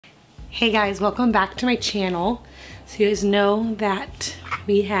Hey guys, welcome back to my channel. So you guys know that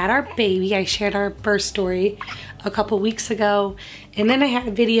we had our baby. I shared our birth story a couple weeks ago, and then I had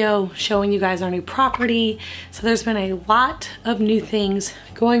a video showing you guys our new property. So there's been a lot of new things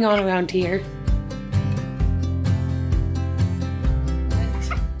going on around here.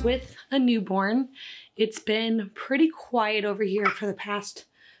 With a newborn, it's been pretty quiet over here for the past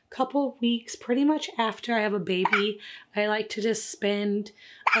couple of weeks. Pretty much after I have a baby, I like to just spend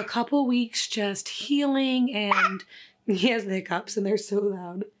a couple weeks just healing, and he has the hiccups and they're so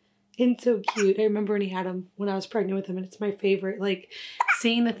loud and so cute. I remember when he had them when I was pregnant with him, and it's my favorite. Like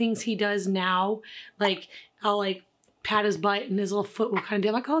seeing the things he does now, like I'll like pat his butt and his little foot will kind of do,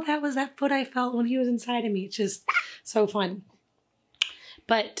 I'm like, oh, that was that foot I felt when he was inside of me. It's just so fun.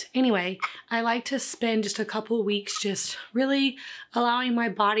 But anyway, I like to spend just a couple of weeks just really allowing my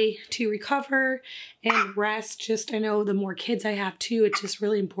body to recover and rest. Just, I know the more kids I have too, it's just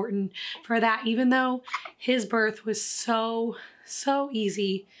really important for that. Even though his birth was so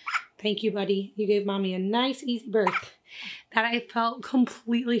easy. Thank you, buddy. You gave mommy a nice, easy birth. That I felt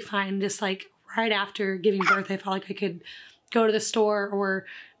completely fine. Just like right after giving birth, I felt like I could go to the store or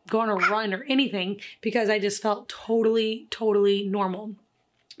go on a run or anything because I just felt totally normal.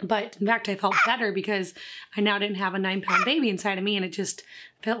 But in fact, I felt better because I now didn't have a 9-pound baby inside of me, and it just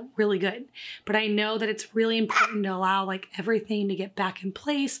felt really good. But I know that it's really important to allow like everything to get back in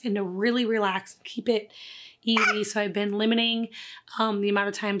place and to really relax and keep it easy. So I've been limiting the amount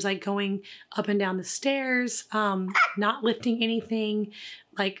of times like going up and down the stairs, not lifting anything.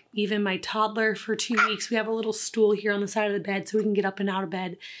 Like even my toddler for 2 weeks, we have a little stool here on the side of the bed so we can get up and out of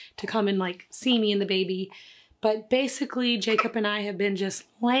bed to come and like see me and the baby. But basically, Jacob and I have been just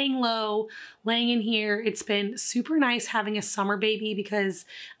laying low, laying in here. It's been super nice having a summer baby because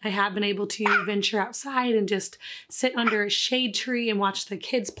I have been able to venture outside and just sit under a shade tree and watch the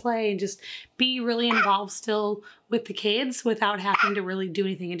kids play and just be really involved still with the kids without having to really do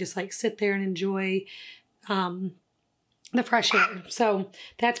anything and just like sit there and enjoy the fresh air. So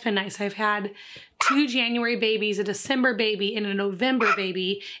that's been nice. I've had 2 January babies, a December baby, and a November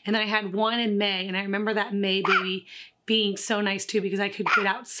baby, and then I had 1 in May, and I remember that May baby being so nice too because I could get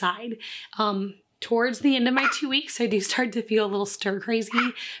outside. Towards the end of my 2 weeks, I do start to feel a little stir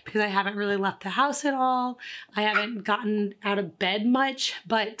crazy because I haven't really left the house at all. I haven't gotten out of bed much,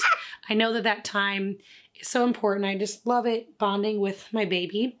 but I know that that time is so important. I just love it bonding with my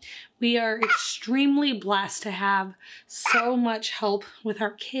baby. We are extremely blessed to have so much help with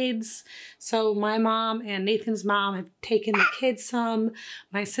our kids. So my mom and Nathan's mom have taken the kids some.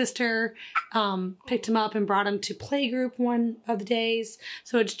 My sister picked them up and brought them to playgroup one of the days.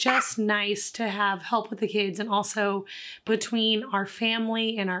 So it's just nice to have help with the kids. And also between our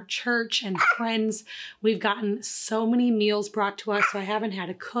family and our church and friends, we've gotten so many meals brought to us. So I haven't had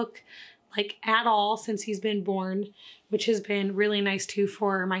to cook like at all since he's been born, which has been really nice too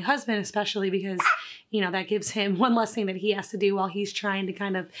for my husband, especially because, you know, that gives him one less thing that he has to do while he's trying to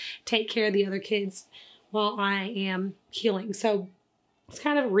kind of take care of the other kids while I am healing. So it's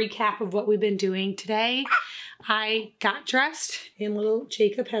kind of a recap of what we've been doing today. I got dressed and little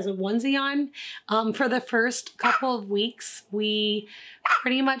Jacob has a onesie on. For the first couple of weeks, we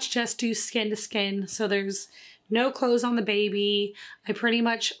pretty much just do skin to skin. So there's no clothes on the baby. I pretty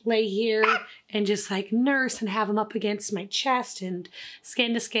much lay here and just like nurse and have him up against my chest and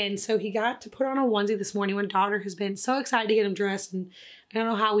skin to skin. So he got to put on a onesie this morning. My daughter has been so excited to get him dressed, and I don't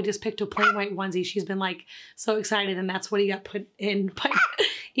know how we just picked a plain white onesie. She's been like so excited, and that's what he got put in. But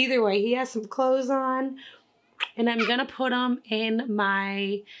either way, he has some clothes on, and I'm gonna put him in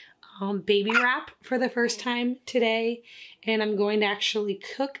my baby wrap for the first time today, and I'm going to actually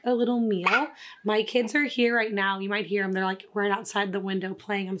cook a little meal. My kids are here right now. You might hear them. They're like right outside the window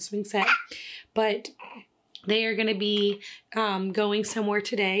playing on the swing set, but they are going to be going somewhere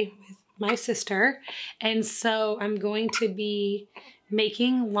today with my sister, and so I'm going to be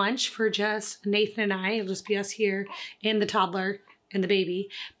making lunch for just Nathan and I. It'll just be us here and the toddler and the baby,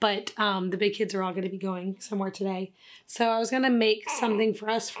 but the big kids are all going to be going somewhere today. So I was going to make something for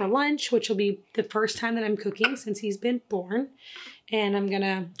us for lunch, which will be the first time that I'm cooking since he's been born. And I'm going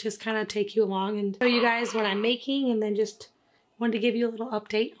to just kind of take you along and show you guys what I'm making, and then just wanted to give you a little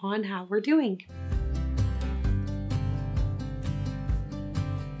update on how we're doing.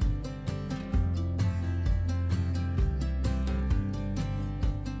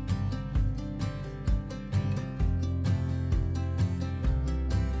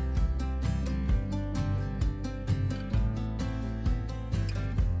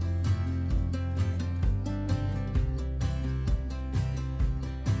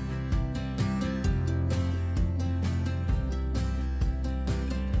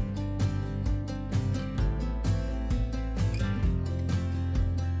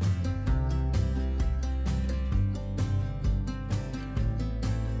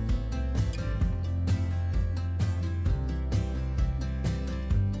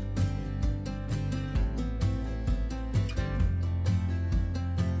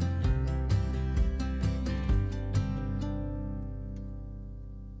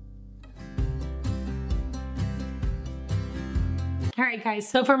 All right, guys,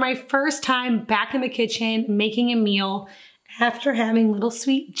 so for my first time back in the kitchen making a meal after having little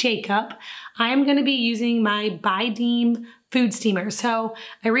sweet Jacob, I am gonna be using my Bideem food steamer. So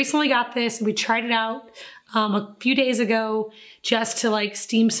I recently got this, we tried it out a few days ago just to like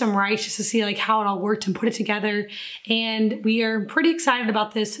steam some rice, just to see like how it all worked and put it together. And we are pretty excited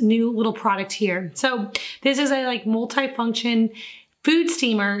about this new little product here. So this is a like multi-function food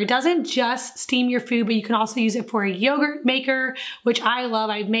steamer. It doesn't just steam your food, but you can also use it for a yogurt maker, which I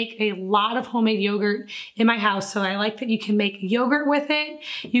love. I make a lot of homemade yogurt in my house, so I like that you can make yogurt with it.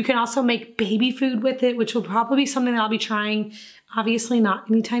 You can also make baby food with it, which will probably be something that I'll be trying. Obviously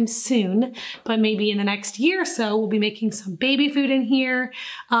not anytime soon, but maybe in the next year or so, we'll be making some baby food in here.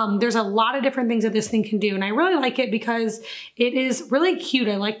 There's a lot of different things that this thing can do, and I really like it because it is really cute.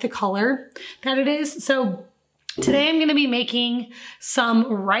 I like the color that it is. So today I'm gonna be making some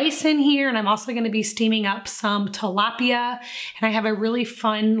rice in here, and I'm also gonna be steaming up some tilapia, and I have a really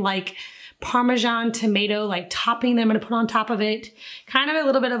fun like Parmesan tomato like topping that I'm gonna put on top of it. Kind of a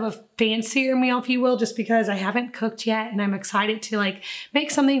little bit of a fancier meal, if you will, just because I haven't cooked yet and I'm excited to like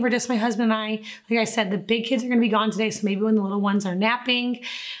make something for just my husband and I. Like I said, the big kids are gonna be gone today, so maybe when the little ones are napping,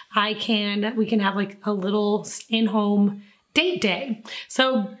 we can have like a little in-home date day.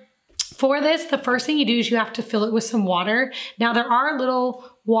 So for this, the first thing you do is you have to fill it with some water. Now there are little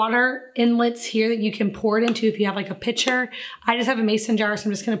water inlets here that you can pour it into if you have like a pitcher. I just have a mason jar, so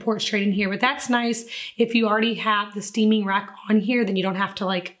I'm just gonna pour it straight in here, but that's nice. If you already have the steaming rack on here, then you don't have to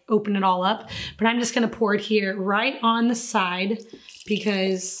like open it all up. But I'm just gonna pour it here right on the side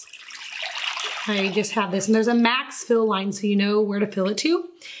because I just have this, and there's a max fill line so you know where to fill it to.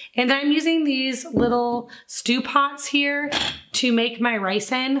 And then I'm using these little stew pots here to make my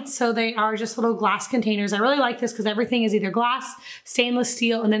rice in. So they are just little glass containers. I really like this because everything is either glass, stainless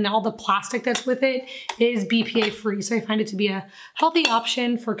steel, and then all the plastic that's with it is BPA free. So I find it to be a healthy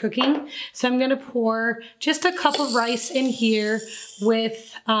option for cooking. So I'm gonna pour just a cup of rice in here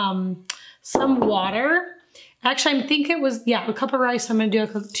with some water. Actually, I think it was, yeah, a cup of rice. So I'm gonna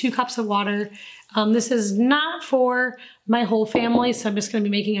do 2 cups of water. This is not for my whole family, so I'm just gonna be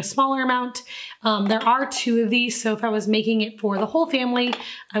making a smaller amount. There are 2 of these, so if I was making it for the whole family,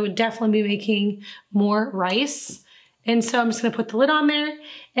 I would definitely be making more rice. And so I'm just gonna put the lid on there,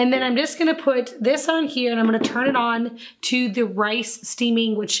 and then I'm just gonna put this on here, and I'm gonna turn it on to the rice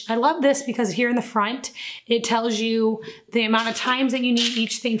steaming, which I love this because here in the front, it tells you the amount of times that you need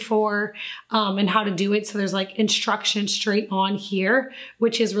each thing for and how to do it. So there's like instructions straight on here,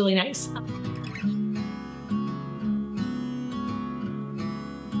 which is really nice.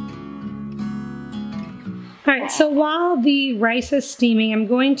 All right, so while the rice is steaming, I'm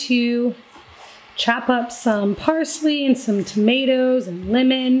going to chop up some parsley and some tomatoes and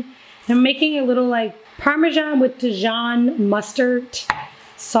lemon. I'm making a little like Parmesan with Dijon mustard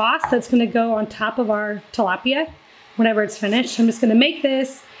sauce that's gonna go on top of our tilapia whenever it's finished. So I'm just gonna make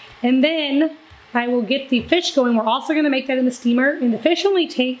this, and then I will get the fish going. We're also gonna make that in the steamer, and the fish only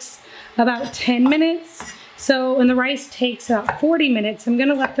takes about 10 minutes. So, and the rice takes about 40 minutes. I'm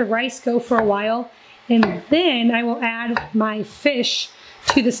gonna let the rice go for a while, and then I will add my fish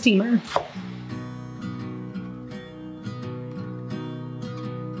to the steamer.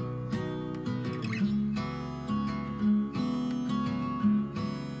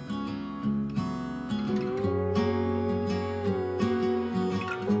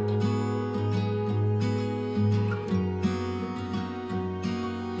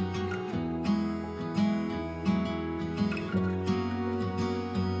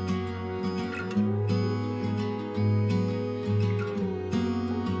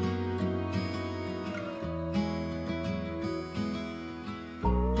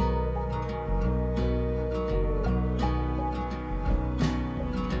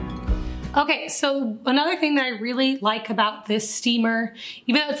 Okay, so another thing that I really like about this steamer,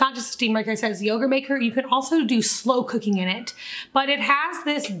 even though it's not just a steamer, like I said, it's a yogurt maker, you can also do slow cooking in it. But it has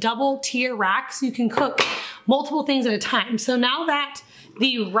this double tier rack, so you can cook multiple things at a time. So now that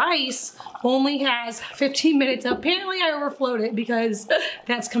the rice only has 15 minutes, apparently I overflowed it because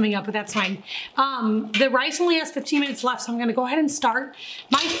that's coming up, but that's fine. The rice only has 15 minutes left, so I'm gonna go ahead and start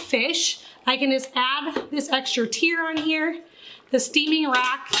my fish. I can just add this extra tier on here, the steaming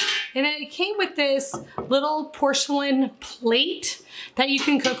rack, and then it came with this little porcelain plate that you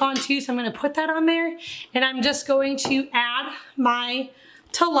can cook on too. So I'm gonna put that on there, and I'm just going to add my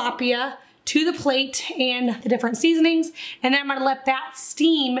tilapia to the plate and the different seasonings. And then I'm gonna let that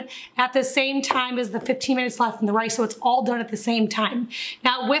steam at the same time as the 15 minutes left in the rice, so it's all done at the same time.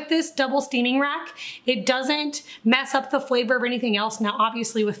 Now with this double steaming rack, it doesn't mess up the flavor of anything else. Now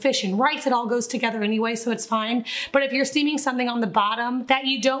obviously with fish and rice, it all goes together anyway, so it's fine. But if you're steaming something on the bottom that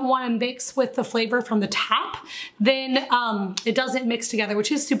you don't wanna mix with the flavor from the top, then it doesn't mix together,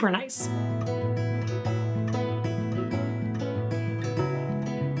 which is super nice.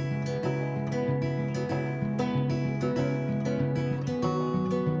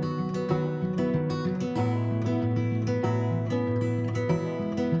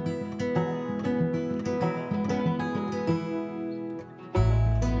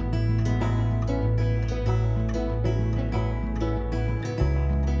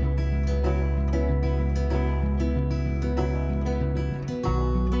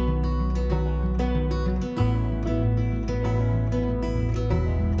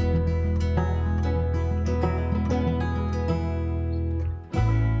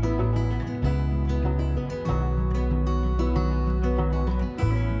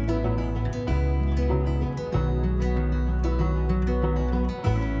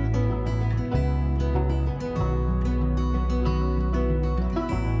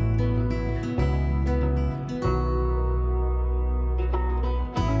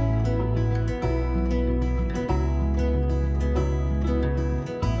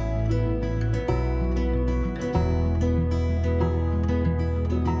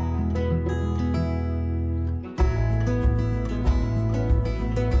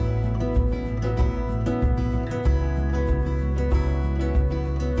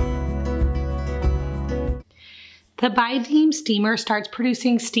 The Bi-Deem steamer starts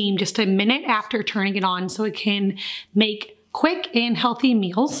producing steam just a minute after turning it on, so it can make quick and healthy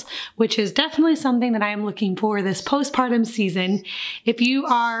meals, which is definitely something that I am looking for this postpartum season. If you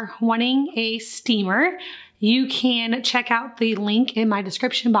are wanting a steamer, you can check out the link in my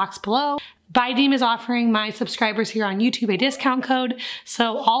description box below. Bi-Deem is offering my subscribers here on YouTube a discount code,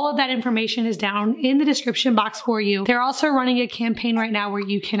 so all of that information is down in the description box for you. They're also running a campaign right now where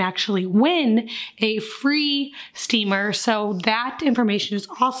you can actually win a free steamer, so that information is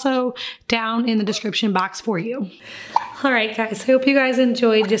also down in the description box for you. All right, guys, I hope you guys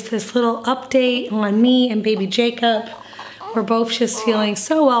enjoyed just this little update on me and baby Jacob. We're both just feeling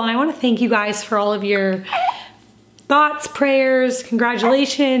so well, and I want to thank you guys for all of your thoughts, prayers,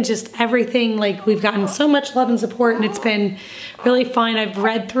 congratulations, just everything. Like, we've gotten so much love and support, and it's been really fun. I've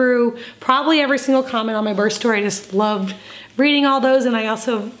read through probably every single comment on my birth story. I just loved reading all those, and I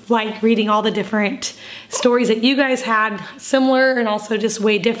also like reading all the different stories that you guys had, similar and also just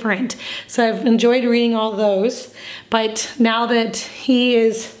way different. So I've enjoyed reading all those, but now that he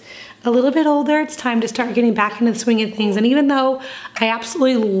is a little bit older, it's time to start getting back into the swing of things. And even though I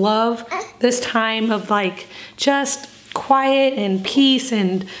absolutely love this time of like just quiet and peace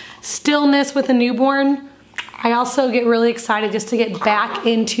and stillness with a newborn, I also get really excited just to get back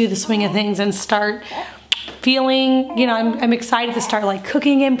into the swing of things and start feeling, you know, I'm excited to start like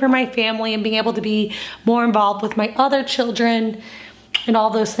cooking in for my family and being able to be more involved with my other children and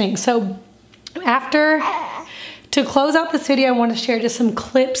all those things. So to close out this video, I want to share just some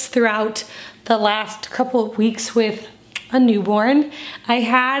clips throughout the last couple of weeks with a newborn. I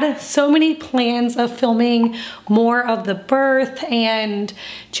had so many plans of filming more of the birth and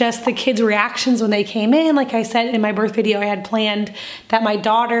just the kids' reactions when they came in. Like I said in my birth video, I had planned that my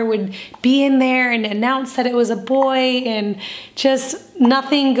daughter would be in there and announce that it was a boy, and just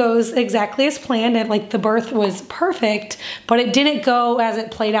nothing goes exactly as planned. And like the birth was perfect, but it didn't go as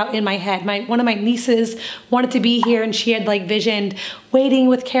it played out in my head. One of my nieces wanted to be here, and she had like visioned waiting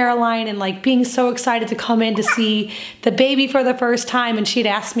with Caroline and like being so excited to come in to see the baby for the first time. And she'd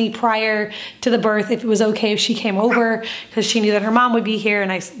asked me prior to the birth if it was okay if she came over, because she knew that her mom would be here,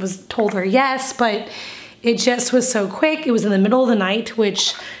 and I told her yes, but it just was so quick. It was in the middle of the night,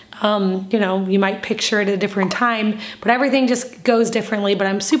 which you know, you might picture it at a different time, but everything just goes differently. But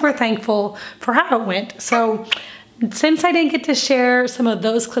I'm super thankful for how it went. So since I didn't get to share some of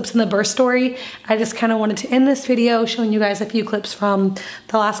those clips in the birth story, I just kind of wanted to end this video showing you guys a few clips from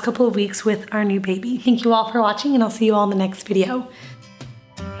the last couple of weeks with our new baby. Thank you all for watching, and I'll see you all in the next video.